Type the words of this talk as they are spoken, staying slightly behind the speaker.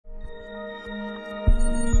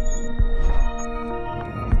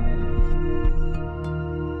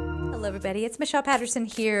everybody. It's Michelle Patterson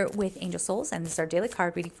here with Angel Souls, and this is our daily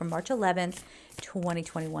card reading from March 11th,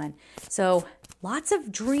 2021. So lots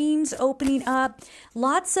of dreams opening up,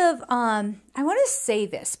 lots of, I want to say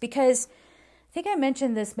this because I think I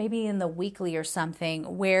mentioned this maybe in the weekly or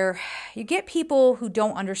something, where you get people who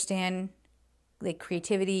don't understand like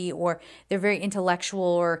creativity, or they're very intellectual,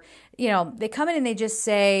 or, you know, they come in and they just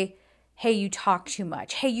say, hey, you talk too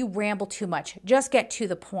much. Hey, you ramble too much. Just get to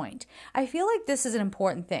the point. I feel like this is an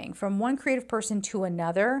important thing. From one creative person to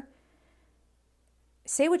another,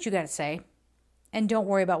 say what you got to say, and don't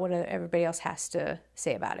worry about what everybody else has to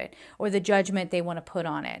say about it, or the judgment they want to put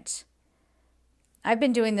on it. I've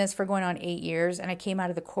been doing this for going on 8 years, and I came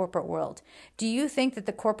out of the corporate world. Do you think that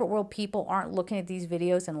the corporate world people aren't looking at these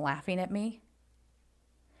videos and laughing at me?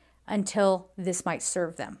 Until this might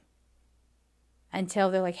serve them.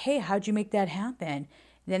 Until they're like, hey, how'd you make that happen?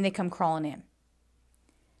 Then they come crawling in.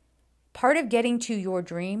 Part of getting to your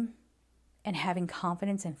dream and having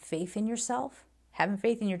confidence and faith in yourself, having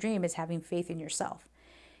faith in your dream is having faith in yourself,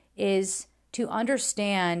 is to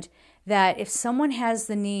understand that if someone has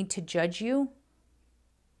the need to judge you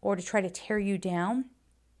or to try to tear you down,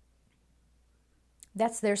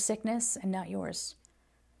 that's their sickness and not yours.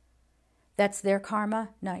 That's their karma,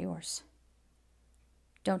 not yours.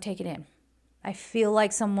 Don't take it in. I feel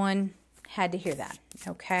like someone had to hear that.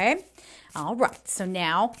 Okay. All right. So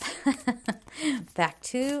now back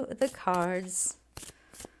to the cards.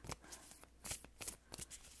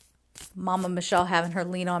 Mama Michelle having her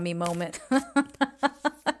lean on me moment.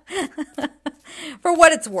 For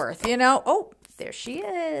what it's worth, you know. Oh, there she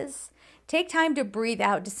is. Take time to breathe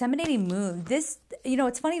out. Disseminating moon. This, you know,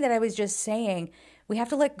 it's funny that I was just saying we have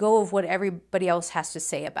to let go of what everybody else has to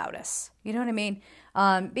say about us. You know what I mean?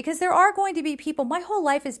 Because there are going to be people, my whole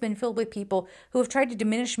life has been filled with people who have tried to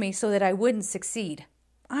diminish me so that I wouldn't succeed.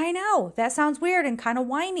 I know, that sounds weird and kind of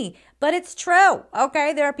whiny, but it's true,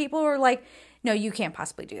 okay? There are people who are like, no, you can't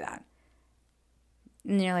possibly do that.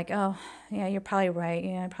 And you're like, oh, yeah, you're probably right.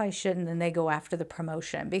 Yeah, I probably shouldn't. And they go after the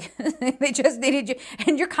promotion because they just needed you.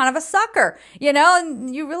 And you're kind of a sucker, you know,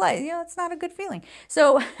 and you realize, you know, it's not a good feeling.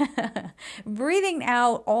 So breathing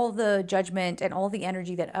out all the judgment and all the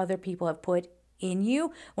energy that other people have put in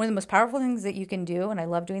you. One of the most powerful things that you can do, and I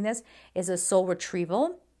love doing this, is a soul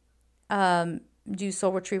retrieval. Do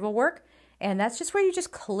soul retrieval work. And that's just where you're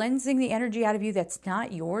just cleansing the energy out of you that's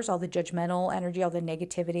not yours, all the judgmental energy, all the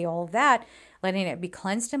negativity, all of that, letting it be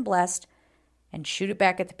cleansed and blessed, and shoot it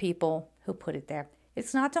back at the people who put it there.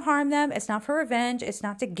 It's not to harm them. It's not for revenge. It's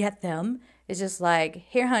not to get them. It's just like,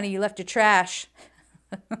 here, honey, you left your trash.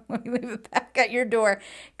 Let me leave it back at your door,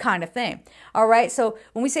 kind of thing. All right, so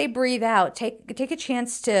when we say breathe out, take a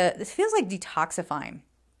chance to, this feels like detoxifying.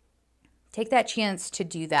 Take that chance to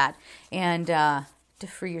do that and to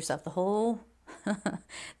free yourself. The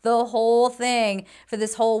whole thing for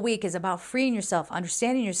this whole week is about freeing yourself,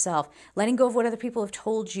 understanding yourself, letting go of what other people have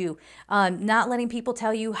told you, not letting people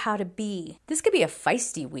tell you how to be. This could be a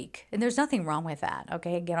feisty week, and there's nothing wrong with that,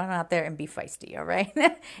 okay? Get on out there and be feisty, all right?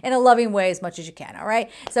 In a loving way as much as you can, all right?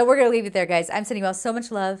 So we're going to leave it there, guys. I'm sending you all so much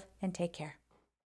love, and take care.